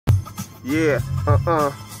Yeah,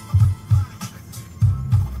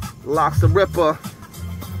 Locks the Ripper.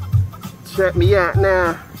 Check me out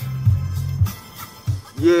now.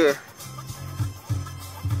 Yeah.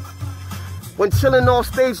 When chilling off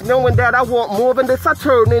stage, knowing that I want more than this, I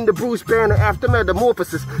turn into Bruce Banner after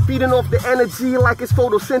metamorphosis, feeding off the energy like it's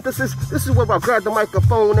photosynthesis. This is where I grab the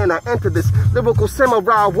microphone and I enter this lyrical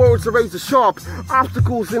samurai. Words are razor sharp.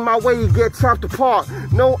 Obstacles in my way get chopped apart.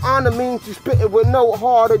 No honor means you spit it with no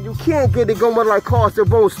heart, and you can't get it going like cars that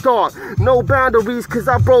won't start. No boundaries, cause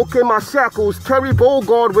I broke in my shackles. Terry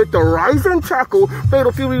Bogard with the rising tackle.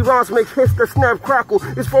 Fatal Fury rhymes make hits that snap crackle.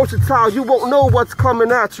 It's versatile, you won't know what's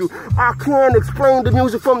coming at you. I can't explain the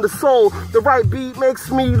music from the soul. The right beat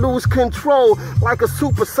makes me lose control. Like a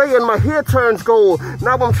Super Saiyan, my hair turns gold.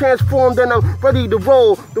 Now I'm transformed and I'm ready to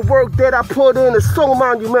roll. The work that I put in is so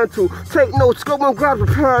monumental. Take notes, go and grab your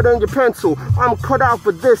pad and your pencil. I'm cut out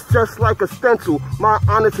for this just like a stencil. My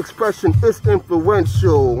honest expression is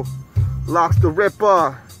influential. Locks the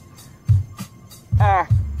Ripper.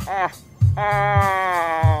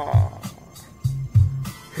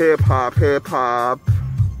 Hip hop, hip hop.